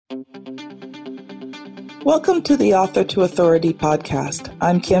Welcome to the Author to Authority podcast.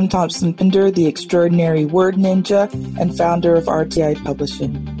 I'm Kim Thompson-Pinder, the extraordinary word ninja and founder of RTI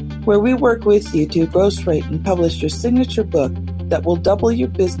Publishing, where we work with you to ghostwrite and publish your signature book that will double your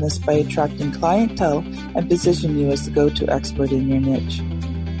business by attracting clientele and position you as the go-to expert in your niche.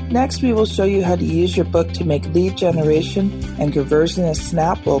 Next, we will show you how to use your book to make lead generation and conversion a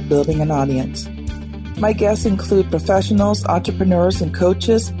snap while building an audience. My guests include professionals, entrepreneurs, and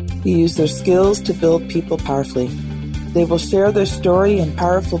coaches who use their skills to build people powerfully. They will share their story and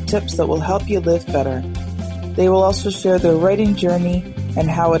powerful tips that will help you live better. They will also share their writing journey and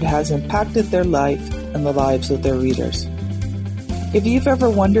how it has impacted their life and the lives of their readers. If you've ever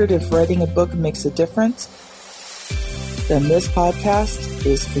wondered if writing a book makes a difference, then this podcast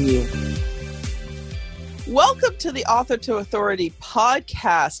is for you. Welcome to the Author to Authority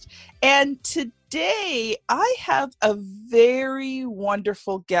podcast. And today I have a very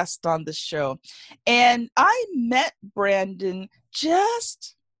wonderful guest on the show. And I met Brandon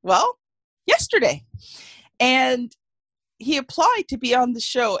yesterday. And he applied to be on the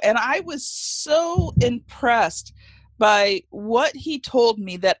show. And I was so impressed by what he told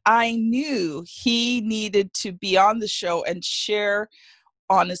me that I knew he needed to be on the show and share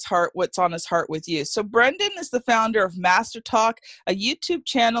on his heart, what's on his heart with you. So Brendan is the founder of Master Talk, a YouTube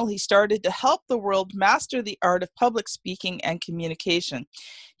channel he started to help the world master the art of public speaking and communication.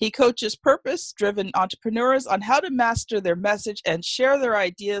 He coaches purpose-driven entrepreneurs on how to master their message and share their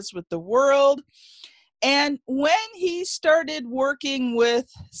ideas with the world. And when he started working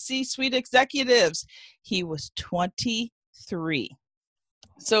with C-suite executives, he was 23.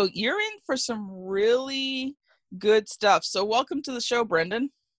 So you're in for some really good stuff. So welcome to the show,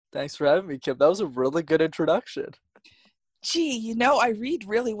 Brendan. Thanks for having me, Kim. That was a really good introduction. Gee, I read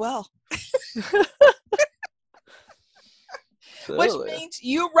really well. Which means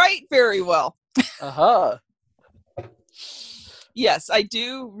you write very well. Uh-huh. Yes, I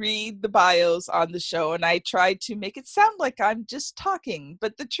do read the bios on the show, and I try to make it sound like I'm just talking.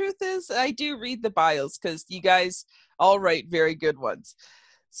 But the truth is, I do read the bios because you guys all write very good ones.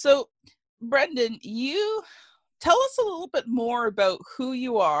 So, Brendan, you tell us a little bit more about who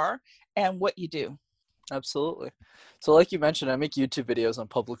you are and what you do. Absolutely. So like you mentioned, I make YouTube videos on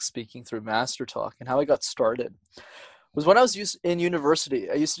public speaking through Master Talk, and how I got started was when I was in university.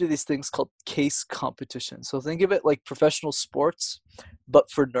 I used to do these things called case competitions. So think of it like professional sports,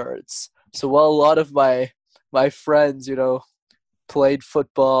 but for nerds. So while a lot of my friends, played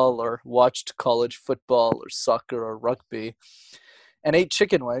football or watched college football or soccer or rugby and ate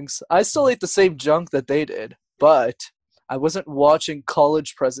chicken wings, I still ate the same junk that they did, but I wasn't watching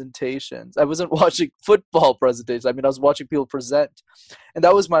college presentations. I wasn't watching football presentations. I was watching people present. And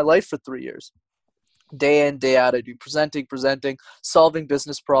that was my life for 3 years. Day in, day out, I'd be presenting, solving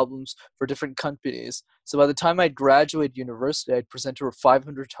business problems for different companies. So by the time I graduated university, I'd present over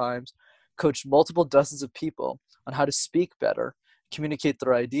 500 times, coached multiple dozens of people on how to speak better, communicate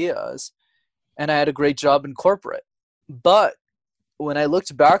their ideas, and I had a great job in corporate. But when I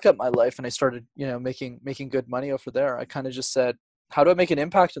looked back at my life and I started, making good money over there, I kind of just said, how do I make an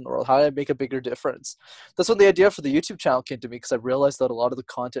impact in the world? How do I make a bigger difference? That's when the idea for the YouTube channel came to me, because I realized that a lot of the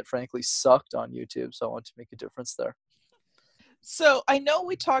content, frankly, sucked on YouTube. So I wanted to make a difference there. So I know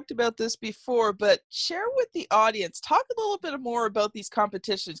we talked about this before, but share with the audience, talk a little bit more about these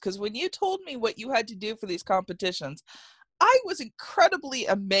competitions, because when you told me what you had to do for these competitions, I was incredibly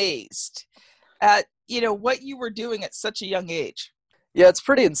amazed at, what you were doing at such a young age. Yeah, it's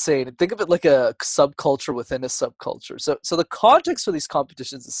pretty insane. Think of it like a subculture within a subculture. So the context for these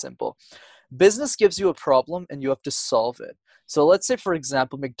competitions is simple. Business gives you a problem and you have to solve it. So let's say, for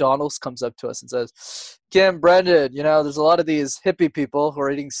example, McDonald's comes up to us and says, Kim, Brendan, there's a lot of these hippie people who are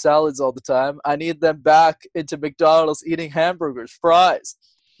eating salads all the time. I need them back into McDonald's eating hamburgers, fries.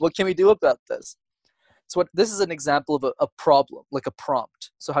 What can we do about this? So this is an example of a problem, like a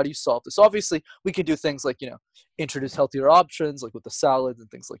prompt. So how do you solve this? So obviously, we can do things like, introduce healthier options, like with the salads and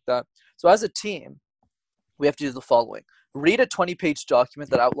things like that. So as a team, we have to do the following. Read a 20-page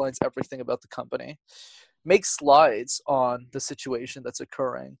document that outlines everything about the company. Make slides on the situation that's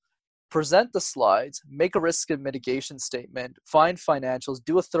occurring. Present the slides. Make a risk and mitigation statement. Find financials.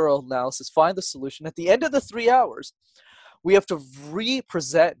 Do a thorough analysis. Find the solution. At the end of the 3 hours, we have to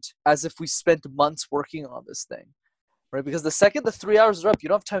re-present as if we spent months working on this thing, right? Because the second the 3 hours are up, you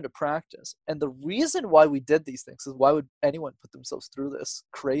don't have time to practice. And the reason why we did these things is, why would anyone put themselves through this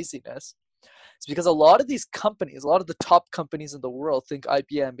craziness? It's because a lot of these companies, a lot of the top companies in the world, think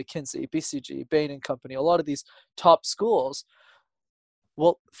IBM, McKinsey, BCG, Bain & Company, a lot of these top schools,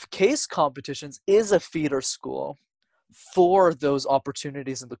 well, case competitions is a feeder school for those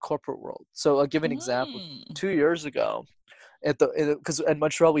opportunities in the corporate world. So I'll give an example. Mm. 2 years ago, because in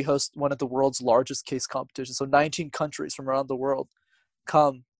Montreal we host one of the world's largest case competitions. So 19 countries from around the world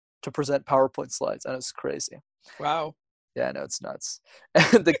come to present PowerPoint slides, and it's crazy. Wow. Yeah, I know, it's nuts.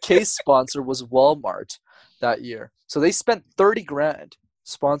 And the case sponsor was Walmart that year. So they spent 30 grand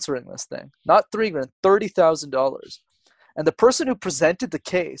sponsoring this thing. Not 3 grand, $30,000. And the person who presented the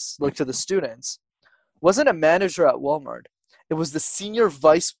case, like to the students, wasn't a manager at Walmart. It was the senior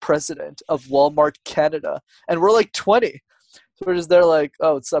vice president of Walmart Canada. And we're like 20. So we're just there like,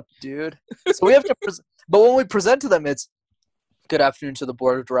 oh, what's up, dude? So we have to but when we present to them, it's, good afternoon to the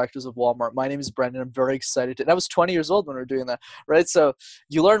board of directors of Walmart. My name is Brendan. I'm very excited. And I was 20 years old when we were doing that, right? So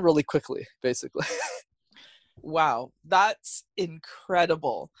you learn really quickly, basically. Wow. That's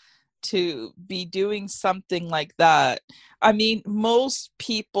incredible to be doing something like that. I mean, most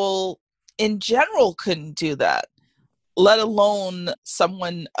people in general couldn't do that, let alone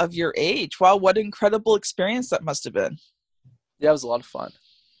someone of your age. Wow, what an incredible experience that must have been. Yeah, it was a lot of fun.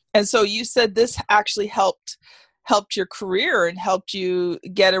 And so you said this actually helped your career and helped you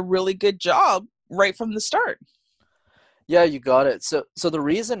get a really good job right from the start. Yeah, you got it. So the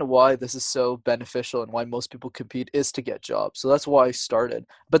reason why this is so beneficial and why most people compete is to get jobs. So that's why I started.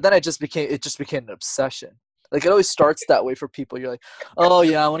 But then it just became an obsession. Like, it always starts that way for people. You're like, oh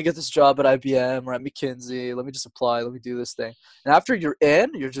yeah, I want to get this job at IBM or at McKinsey. Let me just apply. Let me do this thing. And after you're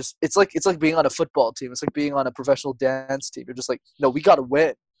in, it's like being on a football team. It's like being on a professional dance team. You're just like, no, we got to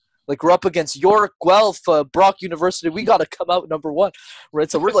win. Like, we're up against York, Guelph, Brock University. We got to come out number one, right?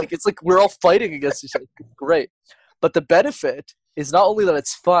 So we're all fighting against each other. Great. But the benefit is not only that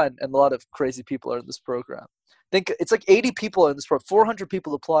it's fun and a lot of crazy people are in this program. Think it's like 80 people in this program. 400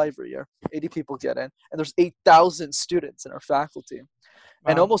 people apply every year. 80 people get in. And there's 8,000 students in our faculty.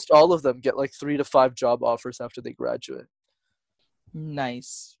 Wow. And almost all of them get like 3 to 5 job offers after they graduate.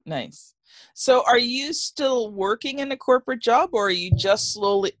 Nice. So are you still working in a corporate job, or are you just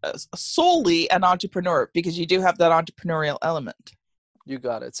solely an entrepreneur? Because you do have that entrepreneurial element. You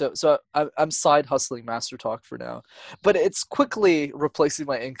got it. So I'm side hustling Master Talk for now, but it's quickly replacing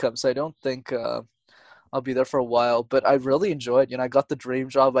my income. So I don't think I'll be there for a while, but I really enjoyed, I got the dream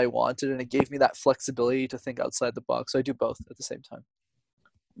job I wanted, and it gave me that flexibility to think outside the box. So I do both at the same time.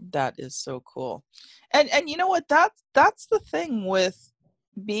 That is so cool. And you know what, that's the thing with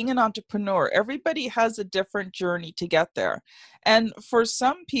being an entrepreneur. Everybody has a different journey to get there. And for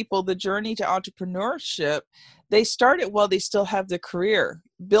some people, the journey to entrepreneurship, they start it while they still have their career,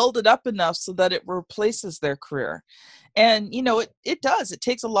 build it up enough so that it replaces their career. And, it does. It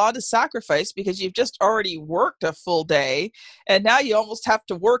takes a lot of sacrifice because you've just already worked a full day and now you almost have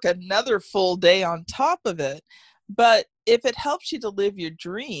to work another full day on top of it. But if it helps you to live your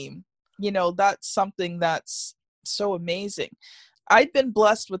dream, that's something that's so amazing. I've been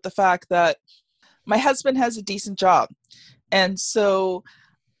blessed with the fact that my husband has a decent job. And so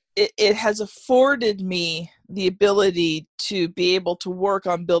it has afforded me the ability to be able to work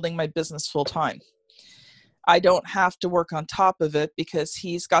on building my business full time. I don't have to work on top of it because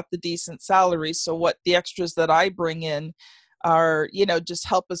he's got the decent salary. So what the extras that I bring in are, just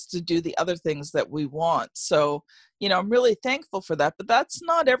help us to do the other things that we want. So, I'm really thankful for that, but that's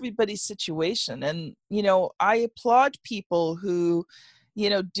not everybody's situation. And, I applaud people who,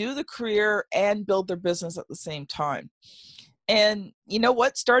 do the career and build their business at the same time. And you know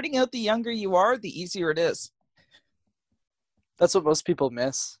what? Starting out, the younger you are, the easier it is. That's what most people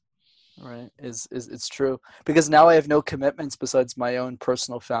miss, right? Is it's true, because now I have no commitments besides my own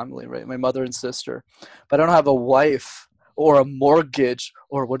personal family, right? My mother and sister, but I don't have a wife or a mortgage,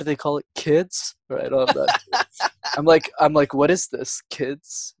 or what do they call it? Kids, right? I don't have that. I'm like, what is this?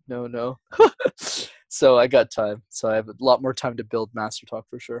 Kids? No. So I got time. So I have a lot more time to build Master Talk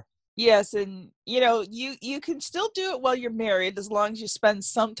for sure. Yes, and you can still do it while you're married as long as you spend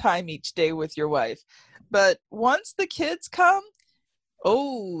some time each day with your wife. But once the kids come,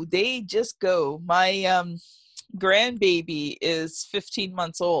 they just go. My grandbaby is 15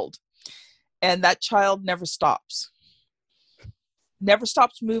 months old, and that child never stops. Never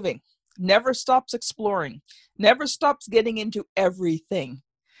stops moving, never stops exploring, never stops getting into everything.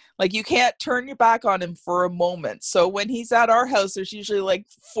 Like, you can't turn your back on him for a moment. So when he's at our house, there's usually like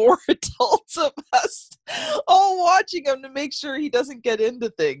 4 adults of us all watching him to make sure he doesn't get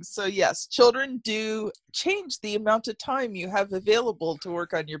into things. So yes, children do change the amount of time you have available to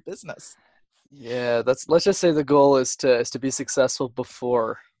work on your business. Yeah, let's just say the goal is to be successful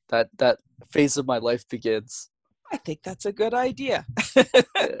before that phase of my life begins. I think that's a good idea.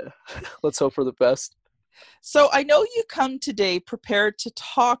 Yeah. Let's hope for the best. So I know you come today prepared to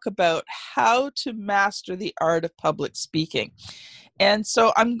talk about how to master the art of public speaking. And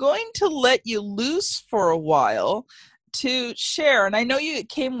so I'm going to let you loose for a while to share. And I know you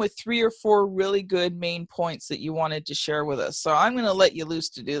came with 3 or 4 really good main points that you wanted to share with us. So I'm going to let you loose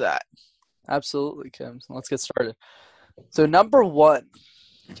to do that. Absolutely, Kim. So let's get started. So number 1,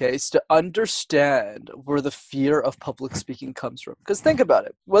 okay, is to understand where the fear of public speaking comes from. Because think about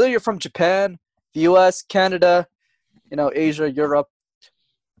it. Whether you're from Japan, the US, Canada, Asia, Europe,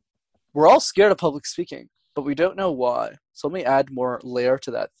 we're all scared of public speaking, but we don't know why. So let me add more layer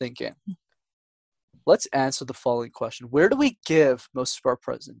to that thinking. Let's answer the following question. Where do we give most of our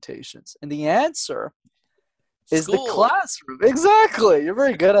presentations? And the answer is School. the classroom. Exactly. You're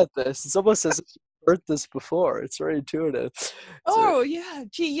very good at this. It's almost as if you've heard this before. It's very intuitive. Oh, yeah.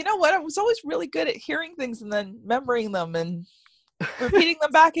 Gee, you know what? I was always really good at hearing things and then remembering them and repeating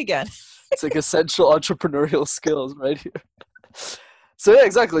them back again. It's like essential entrepreneurial skills right here. So yeah,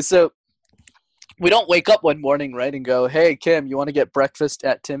 exactly. So we don't wake up one morning, right, and go, hey, Kim, you want to get breakfast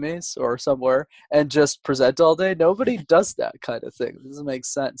at Timmy's or somewhere and just present all day? Nobody does that kind of thing. It doesn't make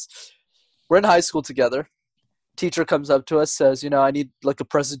sense. We're in high school together. Teacher comes up to us, says, I need like a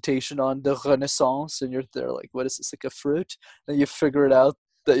presentation on the Renaissance. And you're there like, what is this, like a fruit? And you figure it out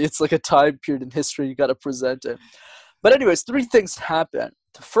that it's like a time period in history. You got to present it. But anyways, 3 things happen.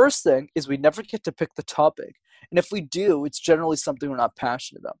 The first thing is we never get to pick the topic. And if we do, it's generally something we're not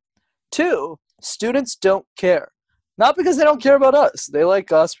passionate about. 2, students don't care. Not because they don't care about us. They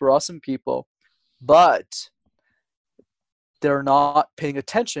like us. We're awesome people. But they're not paying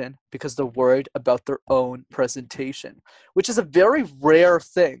attention because they're worried about their own presentation, which is a very rare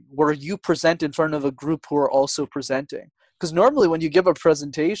thing where you present in front of a group who are also presenting. Because normally when you give a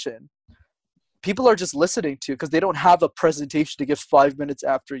presentation, people are just listening to you because they don't have a presentation to give 5 minutes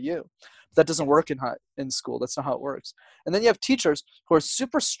after you. That doesn't work in school. That's not how it works. And then you have teachers who are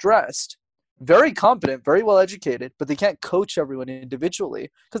super stressed, very competent, very well educated, but they can't coach everyone individually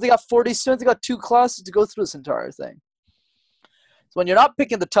because they got 40 students, they got 2 classes to go through this entire thing. So when you're not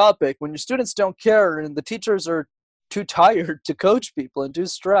picking the topic, when your students don't care and the teachers are too tired to coach people and too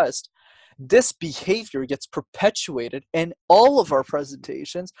stressed, this behavior gets perpetuated in all of our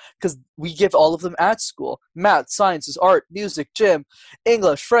presentations because we give all of them at school. Math, sciences, art, music, gym,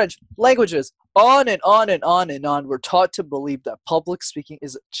 English, French, languages, on and on and on and on. We're taught to believe that public speaking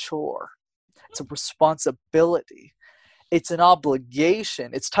is a chore. It's a responsibility. It's an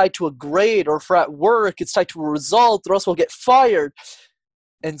obligation. It's tied to a grade, or for at work, it's tied to a result, or else we'll get fired.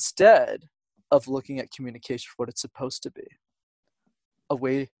 Instead of looking at communication for what it's supposed to be. A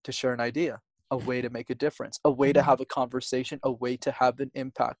way to share an idea, a way to make a difference, a way to have a conversation, a way to have an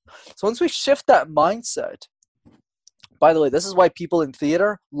impact. So once we shift that mindset, by the way, this is why people in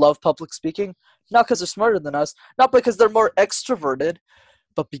theater love public speaking, not because they're smarter than us, not because they're more extroverted,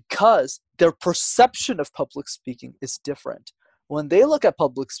 but because their perception of public speaking is different. When they look at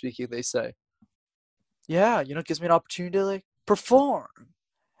public speaking, they say, yeah, it gives me an opportunity to like perform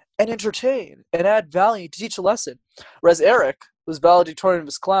and entertain and add value to teach a lesson. Whereas Eric, who's valedictorian of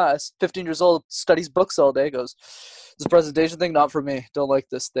his class, 15 years old, studies books all day, goes, this presentation thing, not for me. Don't like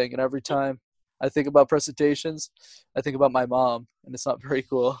this thing. And every time I think about presentations, I think about my mom, and it's not very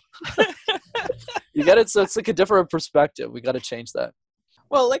cool. You get it? So it's like a different perspective. We got to change that.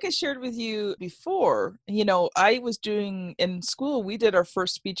 Well, like I shared with you before, I was doing in school, we did our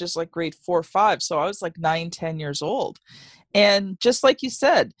first speeches like grade 4 or 5. So I was like 9, 10 years old. And just like you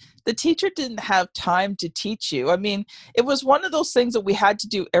said, the teacher didn't have time to teach you. I mean, it was one of those things that we had to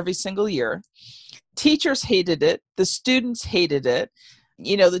do every single year. Teachers hated it. The students hated it.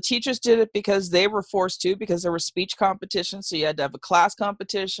 The teachers did it because they were forced to, because there were speech competitions. So you had to have a class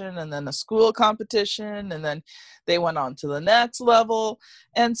competition and then a school competition. And then they went on to the next level.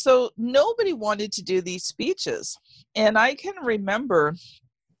 And so nobody wanted to do these speeches. And I can remember,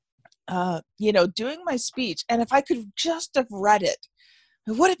 doing my speech. And if I could just have read it,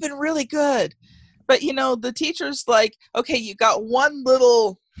 it would have been really good. But, the teacher's like, okay, you got one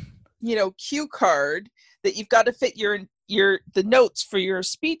little, cue card that you've got to fit the notes for your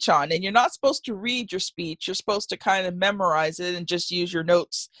speech on, and you're not supposed to read your speech. You're supposed to kind of memorize it and just use your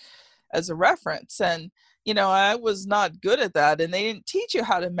notes as a reference. And I was not good at that, and they didn't teach you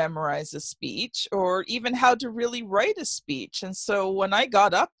how to memorize a speech or even how to really write a speech. And so when I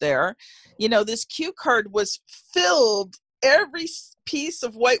got up there, this cue card was filled. Every piece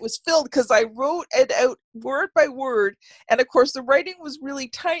of white was filled because I wrote it out word by word. And of course, the writing was really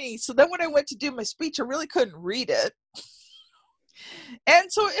tiny. So then when I went to do my speech, I really couldn't read it.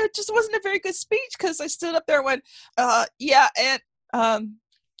 And so it just wasn't a very good speech because I stood up there and went,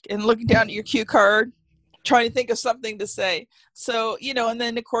 and looking down at your cue card, trying to think of something to say. So, and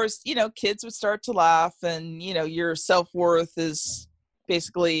then of course, kids would start to laugh and, your self-worth is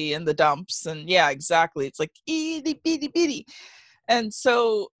basically in the dumps. And yeah, exactly. It's like itty bitty bitty. And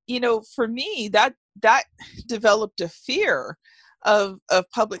so, for me, that developed a fear of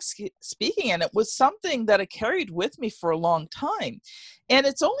public speaking, and it was something that I carried with me for a long time. And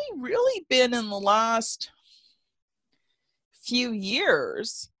it's only really been in the last few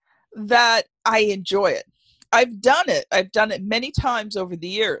years that I enjoy it. I've done it many times over the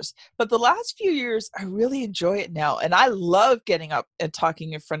years, but the last few years I really enjoy it now, and I love getting up and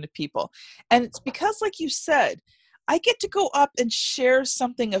talking in front of people. And it's because, like you said, I get to go up and share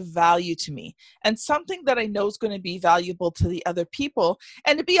something of value to me, and something that I know is going to be valuable to the other people.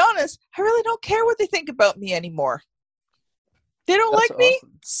 And to be honest, I really don't care what they think about me anymore. They don't like me,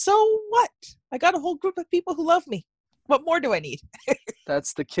 so what? I got a whole group of people who love me. What more do I need?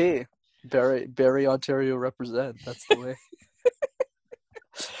 That's the key. Barrie, Ontario represent. That's the way.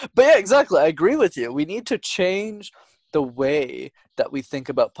 But yeah, exactly. I agree with you. We need to change the way that we think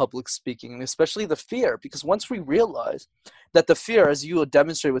about public speaking, and especially the fear, because once we realize that the fear, as you will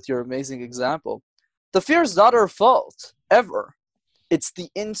demonstrate with your amazing example, the fear is not our fault, ever. It's the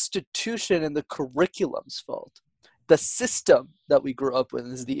institution and the curriculum's fault. The system that we grew up with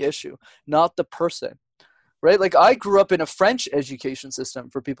is the issue, not the person. Right? Like, I grew up in a French education system,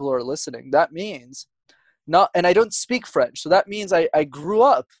 for people who are listening. That means and I don't speak French. So that means I grew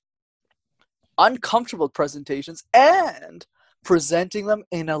up uncomfortable with presentations and presenting them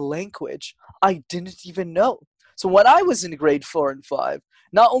in a language I didn't even know. So when I was in grade 4 and 5,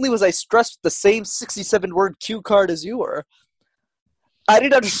 not only was I stressed with the same 67-word cue card as you were, I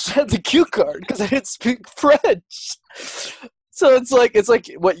didn't understand the cue card because I didn't speak French. So it's like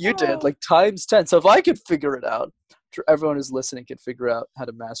what you did, like times 10. So if I could figure it out, everyone who's listening can figure out how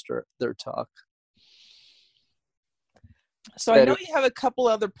to master their talk. So I know you have a couple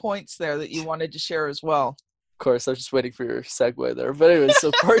other points there that you wanted to share as well. Of course, I was just waiting for your segue there. But anyway,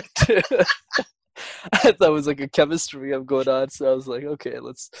 so part 2. I thought it was like a chemistry I'm going on. So I was like, okay,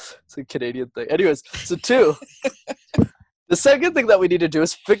 it's a Canadian thing. Anyways, so 2. The second thing that we need to do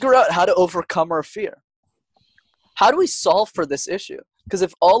is figure out how to overcome our fear. How do we solve for this issue? Because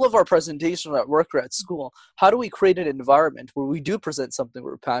if all of our presentations are at work or at school, how do we create an environment where we do present something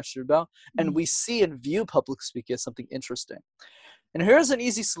we're passionate about and we see and view public speaking as something interesting? And here's an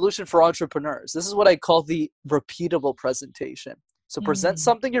easy solution for entrepreneurs. This is what I call the repeatable presentation. So present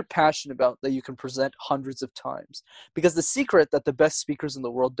something you're passionate about that you can present hundreds of times. Because the secret that the best speakers in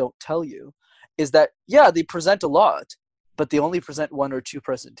the world don't tell you is that, yeah, they present a lot, but they only present 1 or 2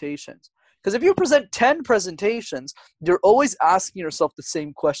 presentations. Because if you present 10 presentations, you're always asking yourself the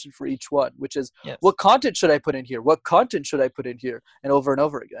same question for each one, which is, What content should I put in here? What content should I put in here? And over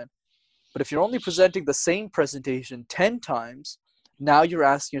again. But if you're only presenting the same presentation 10 times, now you're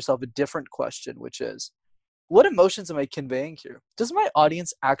asking yourself a different question, which is, what emotions am I conveying here? Does my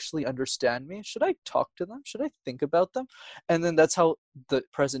audience actually understand me? Should I talk to them? Should I think about them? And then that's how the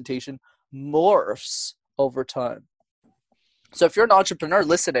presentation morphs over time. So if you're an entrepreneur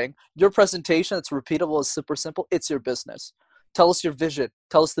listening, your presentation that's repeatable is super simple. It's your business. Tell us your vision.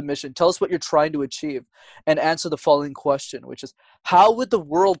 Tell us the mission. Tell us what you're trying to achieve. And answer the following question, which is, how would the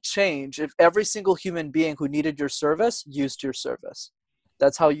world change if every single human being who needed your service used your service?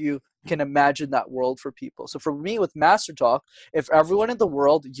 That's how you can imagine that world for people. So for me with Master Talk, if everyone in the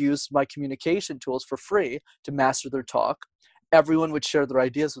world used my communication tools for free to master their talk, everyone would share their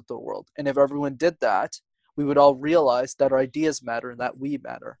ideas with the world. And if everyone did that, we would all realize that our ideas matter and that we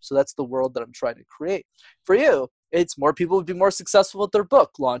matter. So that's the world that I'm trying to create. For you, it's more people would be more successful with their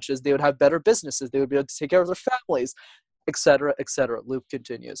book launches. They would have better businesses. They would be able to take care of their families, etc., etc. Loop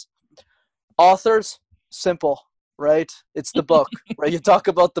continues. Authors, simple, right? It's the book, right? You talk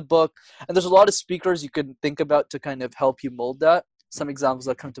about the book. And there's a lot of speakers you can think about to kind of help you mold that. Some examples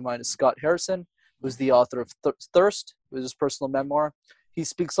that come to mind is Scott Harrison, who's the author of Thirst, which is his personal memoir. He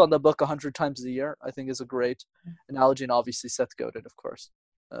speaks on the book 100 times a year, I think is a great analogy, and obviously Seth Godin, of course.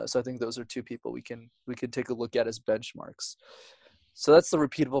 So I think those are 2 people we can take a look at as benchmarks. So that's the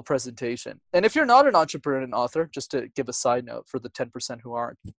repeatable presentation. And if you're not an entrepreneur and author, just to give a side note for the 10% who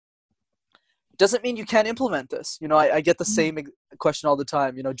aren't, doesn't mean you can't implement this. I get the same question all the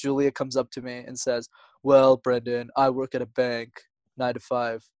time. Julia comes up to me and says, well, Brendan, I work at a bank 9 to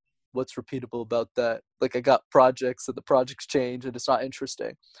 5. What's repeatable about that? Like, I got projects and the projects change and it's not interesting.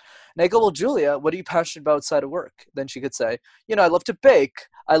 And I go, well, Julia, what are you passionate about outside of work? Then she could say, I love to bake.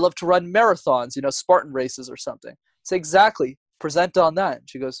 I love to run marathons, Spartan races or something. Say, exactly. Present on that. And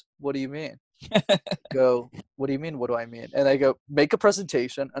she goes, what do you mean? Go, what do you mean? What do I mean? And I go, make a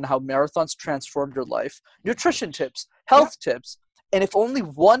presentation on how marathons transformed your life, nutrition tips, health tips. And if only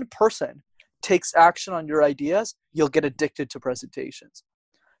one person takes action on your ideas, you'll get addicted to presentations.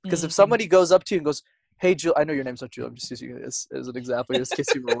 Because if somebody goes up to you and goes, hey, Julie, I know your name's not Julie, I'm just using it as an example, just in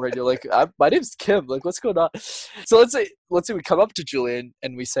case you were worried. You're like, my name's Kim, like, what's going on? So let's say we come up to Julie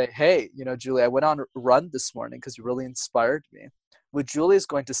and we say, hey, Julie, I went on a run this morning because you really inspired me. What Julie is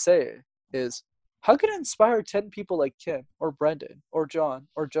going to say is, how can I inspire 10 people like Kim or Brendan or John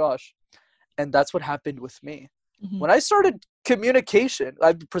or Josh? And that's what happened with me. Mm-hmm. When I started communication,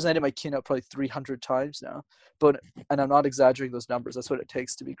 I've presented my keynote probably 300 times now, and I'm not exaggerating those numbers. That's what it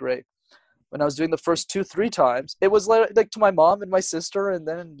takes to be great. When I was doing the first 2-3 times, it was like to my mom and my sister, and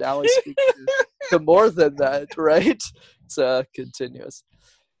then now I speak to more than that, right? It's continuous.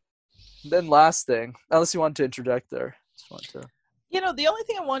 And then last thing, unless you want to interject there. Just want to. The only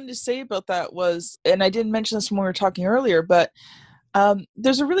thing I wanted to say about that was, and I didn't mention this when we were talking earlier, but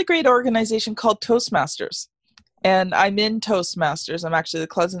there's a really great organization called Toastmasters. And I'm in Toastmasters. I'm actually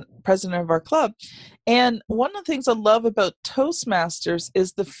the president of our club. And one of the things I love about Toastmasters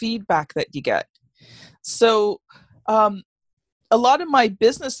is the feedback that you get. So a lot of my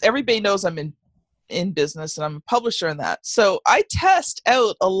business, everybody knows I'm in business and I'm a publisher in that. So I test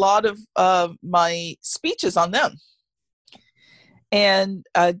out a lot of my speeches on them. And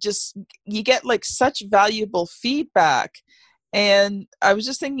you get like such valuable feedback. And I was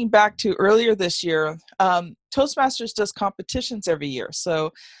just thinking back to earlier this year, Toastmasters does competitions every year.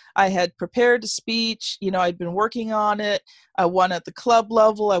 So I had prepared a speech, I'd been working on it. I won at the club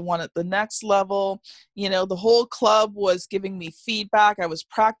level. I won at the next level. The whole club was giving me feedback. I was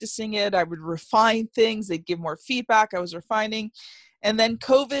practicing it. I would refine things. They'd give more feedback. I was refining. And then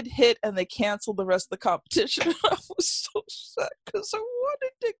COVID hit and they canceled the rest of the competition. I was so sad because I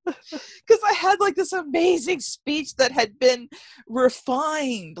wanted to, because I had like this amazing speech that had been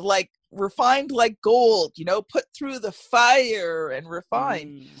refined like gold, put through the fire and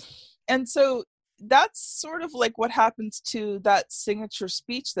refined. And so that's sort of like what happens to that signature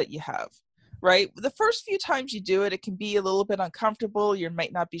speech that you have, right? The first few times you do it, it can be a little bit uncomfortable. You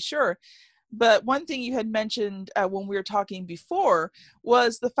might not be sure. But one thing you had mentioned when we were talking before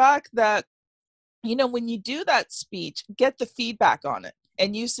was the fact that, when you do that speech, get the feedback on it.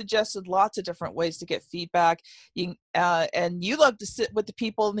 And you suggested lots of different ways to get feedback. And you love to sit with the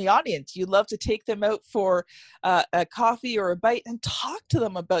people in the audience. You love to take them out for a coffee or a bite and talk to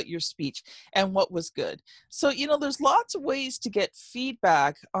them about your speech and what was good. So, there's lots of ways to get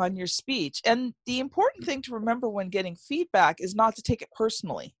feedback on your speech. And the important thing to remember when getting feedback is not to take it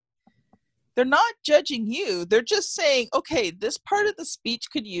personally. They're not judging you. They're just saying, okay, this part of the speech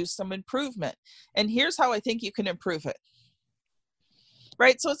could use some improvement. And here's how I think you can improve it.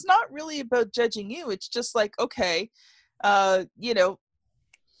 Right? So it's not really about judging you. It's just like, okay, maybe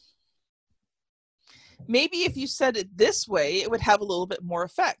if you said it this way, it would have a little bit more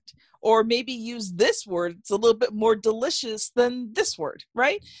effect. Or maybe use this word. It's a little bit more delicious than this word,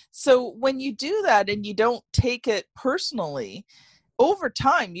 right? So when you do that and you don't take it personally, over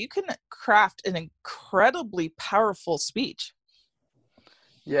time, you can craft an incredibly powerful speech.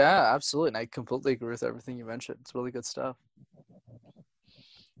 Yeah, absolutely. And I completely agree with everything you mentioned. It's really good stuff.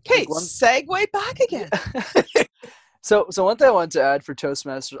 Okay, segue back again. So one thing I wanted to add for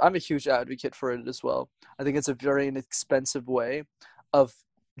Toastmasters, I'm a huge advocate for it as well. I think it's a very inexpensive way of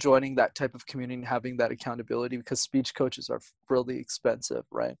joining that type of community and having that accountability, because speech coaches are really expensive,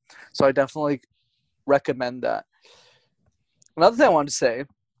 right? So I definitely recommend that. Another thing I wanted to say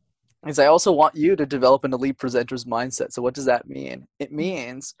is I also want you to develop an elite presenter's mindset. So what does that mean? It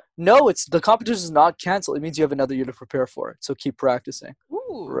means, the competition is not canceled. It means you have another year to prepare for it. So keep practicing.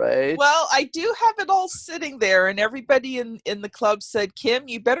 Ooh. Right? Well, I do have it all sitting there, and everybody in the club said, Kim,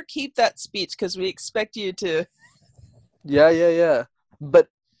 you better keep that speech because we expect you to. Yeah. But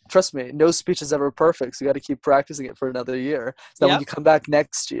trust me, no speech is ever perfect. So you got to keep practicing it for another year. So when you come back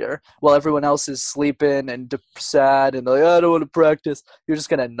next year, while everyone else is sleeping and sad and they're like, I don't want to practice, you're just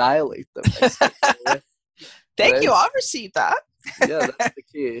going to annihilate them. Thank you. I'll receive that. Yeah,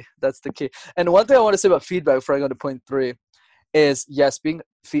 that's the key. And one thing I want to say about feedback before I go to point 3 is, yes, being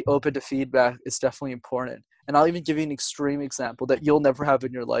open to feedback is definitely important. And I'll even give you an extreme example that you'll never have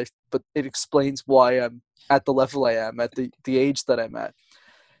in your life, but it explains why I'm at the level I am, at the age that I'm at.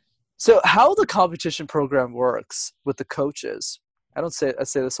 So how the competition program works with the coaches, I say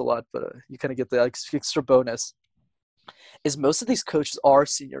this a lot, but you kind of get the extra bonus, is most of these coaches are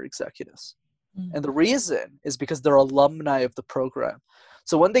senior executives. Mm-hmm. And the reason is because they're alumni of the program.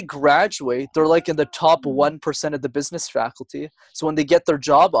 So when they graduate, they're like in the top 1% of the business faculty. So when they get their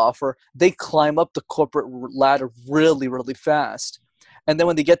job offer, they climb up the corporate ladder really, really fast. And then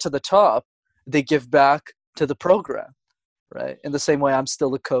when they get to the top, they give back to the program, right? In the same way, I'm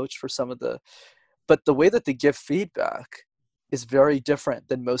still a coach for some of but the way that they give feedback is very different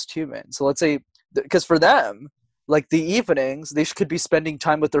than most humans. So let's say, because for them, like the evenings, they could be spending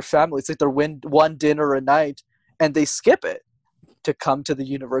time with their family. It's like they're one dinner a night, and they skip it to come to the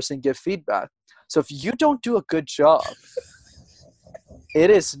university and give feedback. So if you don't do a good job, it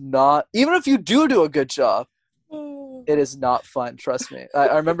is not, even if you do a good job, it is not fun. Trust me.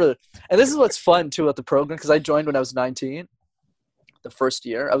 I remember, and this is what's fun too at the program, because I joined when I was 19, the first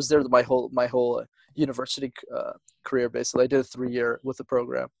year. I was there my whole university career, basically. I did a 3-year with the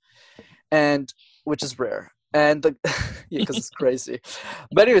program, and which is rare. And because it's crazy.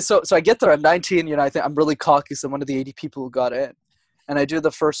 But anyway, so I get there, I'm 19, I think I'm really cocky, so I'm one of the 80 people who got in. And I do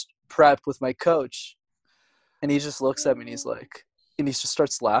the first prep with my coach, and he just looks at me and he just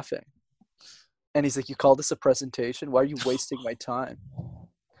starts laughing. And he's like, "You call this a presentation? Why are you wasting my time?"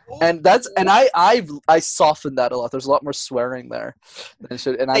 And I softened that a lot. There's a lot more swearing there than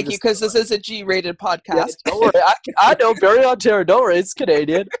should. And Thank you, because this is a G-rated podcast. Yeah, don't worry. I know, Barrie, Ontario. Don't worry, it's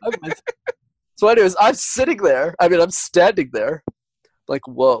Canadian. So anyways, I'm sitting there. I mean, I'm standing there like,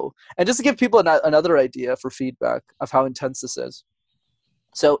 whoa. And just to give people another idea for feedback of how intense this is.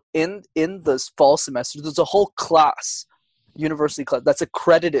 So in this fall semester, there's a whole class, university class, that's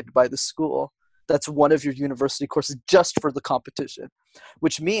accredited by the school. That's one of your university courses just for the competition,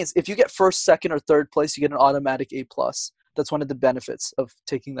 which means if you get first, second, or third place, you get an automatic A+. That's one of the benefits of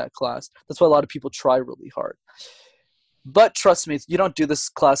taking that class. That's why a lot of people try really hard. But trust me, you don't do this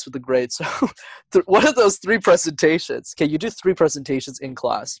class with the grades. So one of those 3 presentations, okay, you do 3 presentations in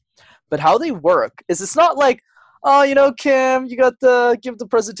class. But how they work is it's not like, oh, Kim, you got to give the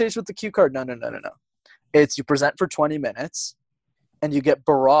presentation with the cue card. No. It's you present for 20 minutes and you get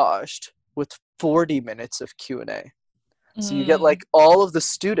barraged with 40 minutes of Q&A. So you get like all of the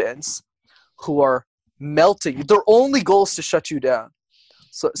students who are melting. Their only goal is to shut you down.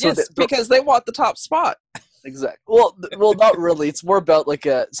 So yes, because they want the top spot. Exactly. Well, not really. It's more about like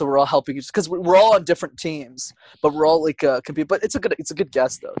so we're all helping each, because we're all on different teams, but we're all like compete. But it's a good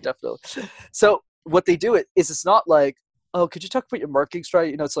guess though, definitely. So what they do is it's not like, oh, could you talk about your marketing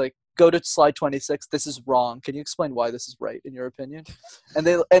strategy? It's like, go to slide 26. This is wrong. Can you explain why this is right in your opinion? And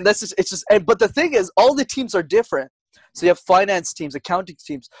that's just, it's just. But the thing is, all the teams are different. So you have finance teams, accounting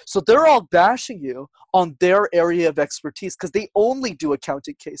teams. So they're all bashing you on their area of expertise because they only do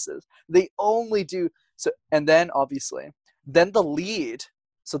accounting cases. They only do. So, and then obviously, the lead,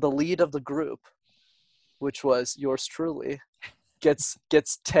 so the lead of the group, which was yours truly, gets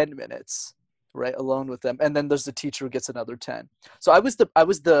 10 minutes, right, alone with them, and then there's the teacher who gets another 10. So I was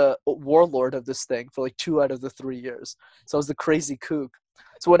the warlord of this thing for like 2 out of the 3 years. So I was the crazy kook.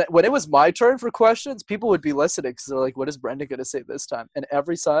 So when it was my turn for questions, people would be listening because they're like, "What is Brendan going to say this time?" And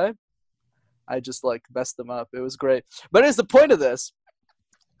every time, I just like messed them up. It was great. But here's the point of this.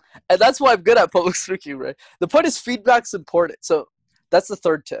 And that's why I'm good at public speaking, right? The point is feedback's important. So that's the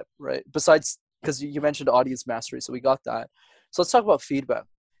third tip, right? Besides, because you mentioned audience mastery, so we got that. So let's talk about feedback.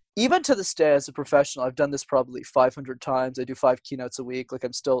 Even to this day as a professional, I've done this probably 500 times. I do 5 keynotes a week. Like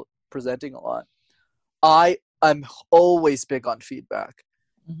I'm still presenting a lot. I'm always big on feedback.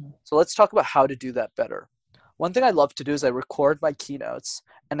 Mm-hmm. So let's talk about how to do that better. One thing I love to do is I record my keynotes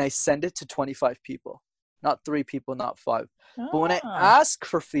and I send it to 25 people. Not 3 people, not 5. But when I ask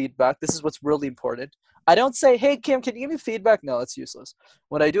for feedback, this is what's really important. I don't say, "Hey, Kim, can you give me feedback?" No, that's useless.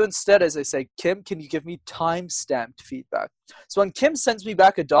 What I do instead is I say, "Kim, can you give me time-stamped feedback?" So when Kim sends me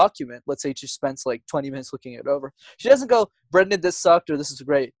back a document, let's say she spends like 20 minutes looking it over, she doesn't go, "Brendan, this sucked," or "This is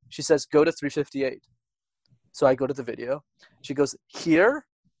great." She says, "Go to 358. So I go to the video. She goes, "Here,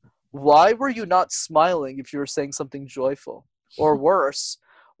 why were you not smiling if you were saying something joyful? Or worse,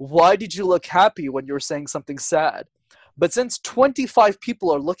 why did you look happy when you were saying something sad?" But since 25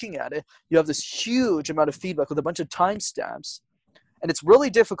 people are looking at it, you have this huge amount of feedback with a bunch of timestamps. And it's really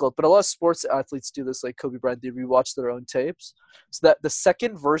difficult, but a lot of sports athletes do this, like Kobe Bryant. They rewatch their own tapes. So that the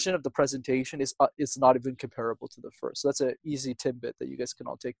second version of the presentation is not even comparable to the first. So that's an easy tidbit that you guys can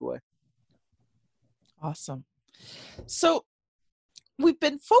all take away. Awesome. So we've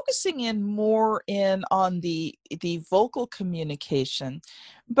been focusing more on the vocal communication,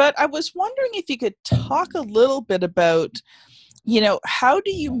 but I was wondering if you could talk a little bit about, how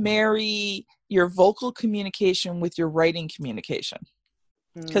do you marry your vocal communication with your writing communication?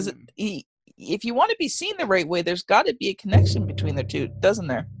 Because if you want to be seen the right way, there's got to be a connection between the two, doesn't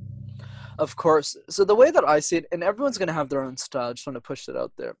there? Of course. So the way that I see it, and everyone's going to have their own style. I just want to push it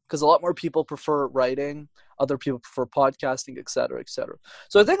out there because a lot more people prefer writing. Other people prefer podcasting, et cetera, et cetera.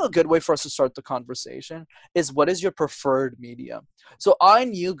 So I think a good way for us to start the conversation is, what is your preferred medium? So I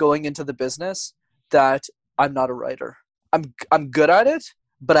knew going into the business that I'm not a writer. I'm good at it,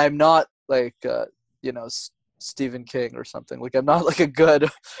 but I'm not like, Stephen King or something. Like, I'm not like a good,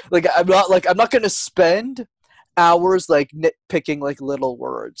 like, I'm not going to spend hours like nitpicking like little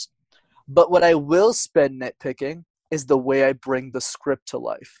words. But what I will spend nitpicking is the way I bring the script to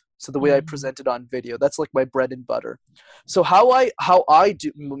life. So the way I present it on video, that's like my bread and butter. So how I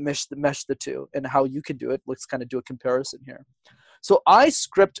do mesh the two, and how you can do it, let's kind of do a comparison here. So I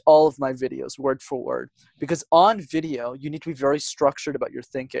script all of my videos word for word, because on video, you need to be very structured about your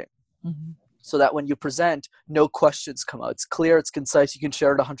thinking. Mm-hmm. So that when you present, no questions come out. It's clear, it's concise, you can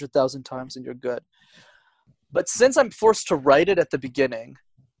share it 100,000 times and you're good. But since I'm forced to write it at the beginning,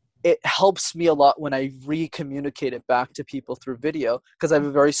 it helps me a lot when I re-communicate it back to people through video, because I have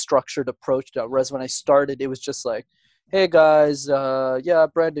a very structured approach now. Whereas when I started, it was just like, hey guys,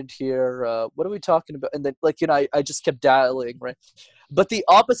 Brandon here. What are we talking about? And then I just kept dialing, right? But the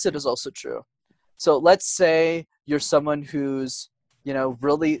opposite is also true. So let's say you're someone who's,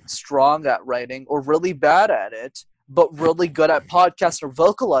 really strong at writing or really bad at it, but really good at podcasts or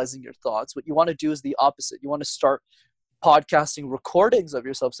vocalizing your thoughts. What you want to do is the opposite. You want to start podcasting recordings of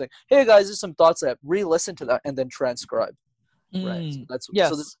yourself saying, hey guys, there's some thoughts I have, re-listen to that and then transcribe. Right. So that's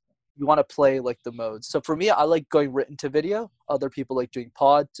yes. So you want to play like the modes. So for me, I like going written to video. Other people like doing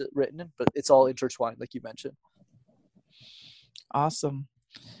pod to written, but it's all intertwined, like you mentioned. Awesome.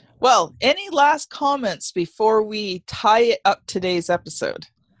 Well, any last comments before we tie up today's episode?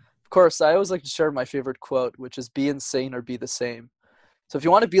 Of course, I always like to share my favorite quote, which is, be insane or be the same. So if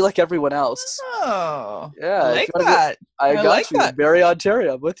you want to be like everyone else, I like that. I got like you. That. Barrie,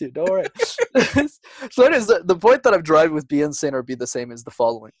 Ontario, I'm with you. Don't worry. So it is the point that I'm driving with be insane or be the same is the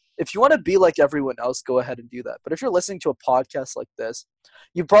following. If you want to be like everyone else, go ahead and do that. But if you're listening to a podcast like this,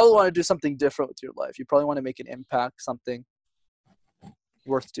 you probably want to do something different with your life. You probably want to make an impact, something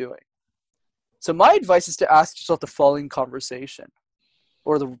worth doing. So my advice is to ask yourself the following conversation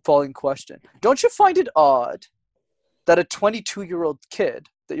or the following question. Don't you find it odd that a 22-year-old kid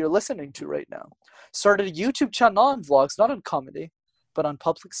that you're listening to right now started a YouTube channel on vlogs, not on comedy, but on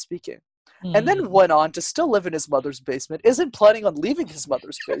public speaking, and then went on to still live in his mother's basement, isn't planning on leaving his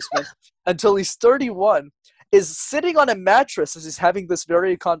mother's basement until he's 31, is sitting on a mattress as he's having this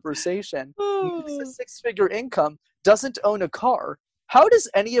very conversation, makes a six-figure income, doesn't own a car? How does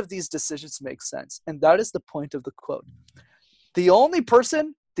any of these decisions make sense? And that is the point of the quote. The only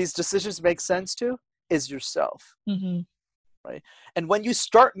person these decisions make sense to is yourself. Mm-hmm. Right? And when you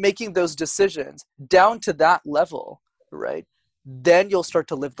start making those decisions down to that level, right, then you'll start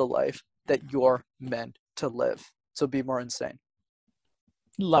to live the life that you're meant to live. So be more insane.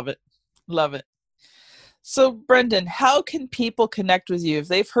 Love it. Love it. So Brendan, how can people connect with you if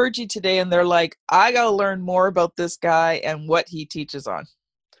they've heard you today and they're like, I got to learn more about this guy and what he teaches on?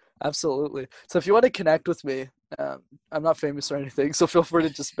 Absolutely. So if you want to connect with me, I'm not famous or anything, so feel free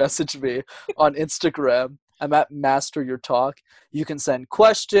to just message me on Instagram. I'm at Master Your Talk. You can send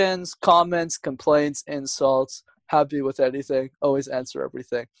questions, comments, complaints, insults. Happy with anything. Always answer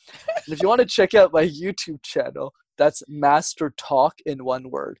everything. And if you want to check out my YouTube channel, that's Master Talk in one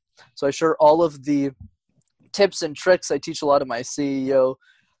word. So I share all of the tips and tricks. I teach a lot of my CEO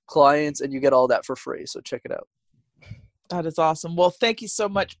clients, and you get all that for free. So check it out. That is awesome. Well, thank you so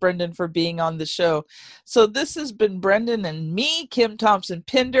much, Brendan, for being on the show. So this has been Brendan and me, Kim Thompson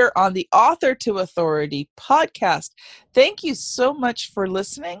Pinder, on the Author to Authority podcast. Thank you so much for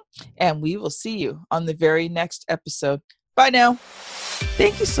listening, and we will see you on the very next episode. Bye now.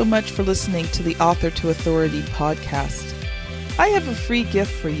 Thank you so much for listening to the Author to Authority podcast. I have a free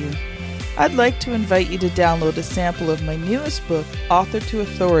gift for you. I'd like to invite you to download a sample of my newest book, Author to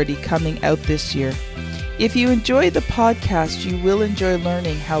Authority, coming out this year. If you enjoy the podcast, you will enjoy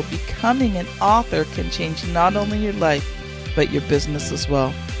learning how becoming an author can change not only your life, but your business as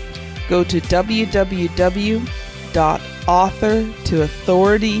well. Go to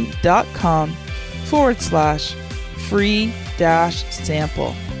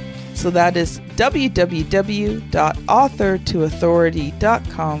www.authortoauthority.com/free-sample. So that is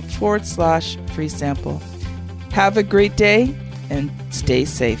www.authortoauthority.com/free sample. Have a great day and stay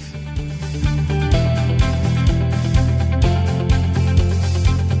safe.